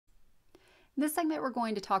In this segment, we're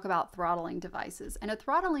going to talk about throttling devices. And a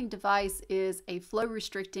throttling device is a flow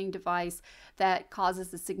restricting device that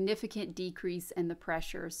causes a significant decrease in the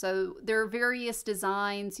pressure. So there are various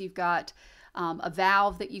designs. You've got a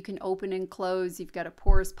valve that you can open and close. You've got a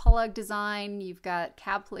porous plug design. You've got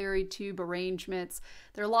capillary tube arrangements.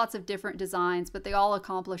 There are lots of different designs, but they all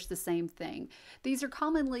accomplish the same thing. These are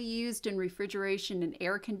commonly used in refrigeration and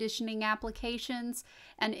air conditioning applications.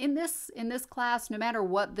 And in this class, no matter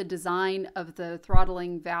what the design of the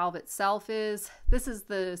throttling valve itself is, this is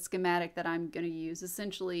the schematic that I'm going to use.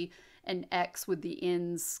 Essentially an X with the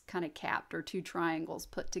ends kind of capped, or two triangles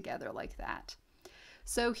put together like that.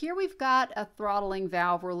 So here we've got a throttling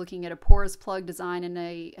valve. We're looking at a porous plug design and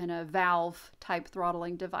a valve type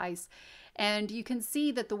throttling device. And you can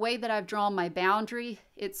see that the way that I've drawn my boundary,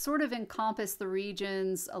 it sort of encompassed the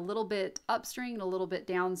regions a little bit upstream and a little bit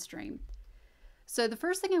downstream. So the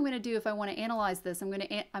first thing I'm going to do if I want to analyze this, I'm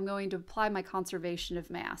going to apply my conservation of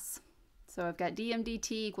mass. So I've got dm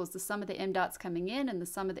dt equals the sum of the m dots coming in and the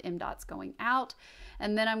sum of the m dots going out.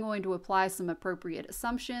 And then I'm going to apply some appropriate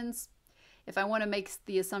assumptions. If I want to make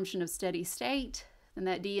the assumption of steady state, then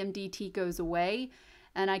that dm dt goes away,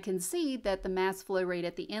 and I can see that the mass flow rate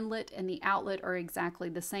at the inlet and the outlet are exactly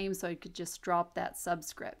the same, so I could just drop that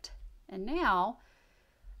subscript. And now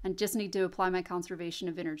I just need to apply my conservation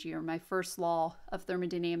of energy, or my first law of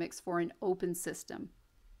thermodynamics, for an open system.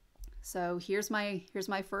 So here's my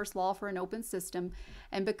first law for an open system,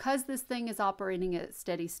 and because this thing is operating at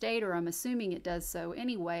steady state, or I'm assuming it does so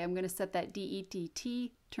anyway, I'm going to set that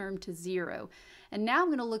dEdt term to 0. And now I'm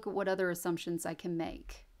going to look at what other assumptions I can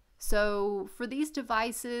make. So for these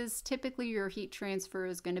devices, typically your heat transfer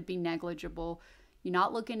is going to be negligible. You're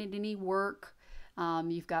not looking at any work.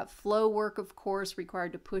 You've got flow work, of course,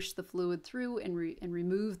 required to push the fluid through and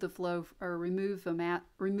remove the flow, or remove the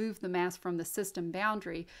mass from the system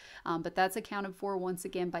boundary. But that's accounted for once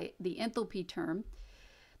again by the enthalpy term.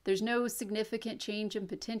 There's no significant change in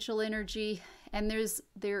potential energy, and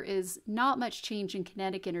there is not much change in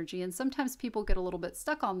kinetic energy. And sometimes people get a little bit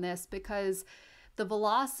stuck on this because the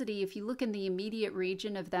velocity, if you look in the immediate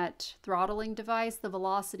region of that throttling device, the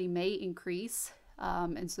velocity may increase.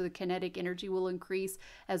 And so the kinetic energy will increase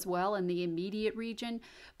as well in the immediate region.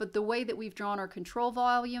 But the way that we've drawn our control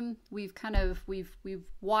volume, we've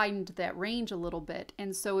widened that range a little bit.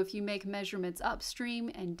 And so if you make measurements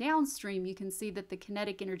upstream and downstream, you can see that the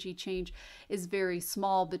kinetic energy change is very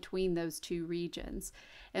small between those two regions.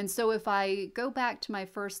 And so if I go back to my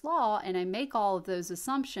first law and I make all of those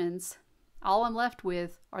assumptions, all I'm left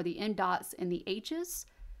with are the m dots and the h's.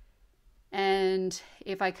 And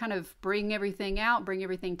if I kind of bring everything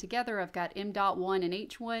together, I've got m dot 1 and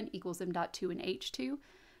h1 equals m dot 2 and h2.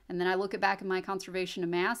 And then I look back at my conservation of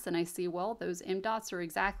mass and I see, well, those m dots are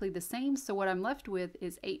exactly the same. So what I'm left with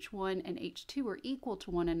is h1 and h2 are equal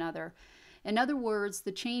to one another. In other words,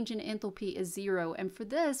 the change in enthalpy is 0. And for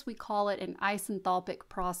this, we call it an isenthalpic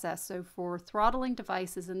process. So for throttling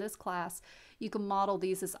devices in this class, you can model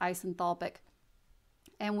these as isenthalpic.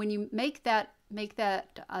 And when you make that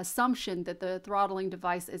assumption that the throttling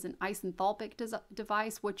device is an isenthalpic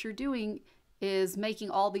device, what you're doing is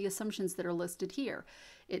making all the assumptions that are listed here.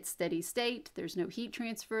 It's steady state, there's no heat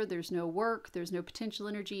transfer, there's no work, there's no potential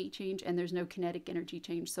energy change, and there's no kinetic energy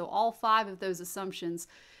change. So all 5 of those assumptions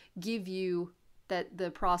give you that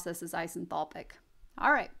the process is isenthalpic.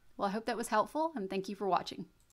 All right, well, I hope that was helpful, and thank you for watching.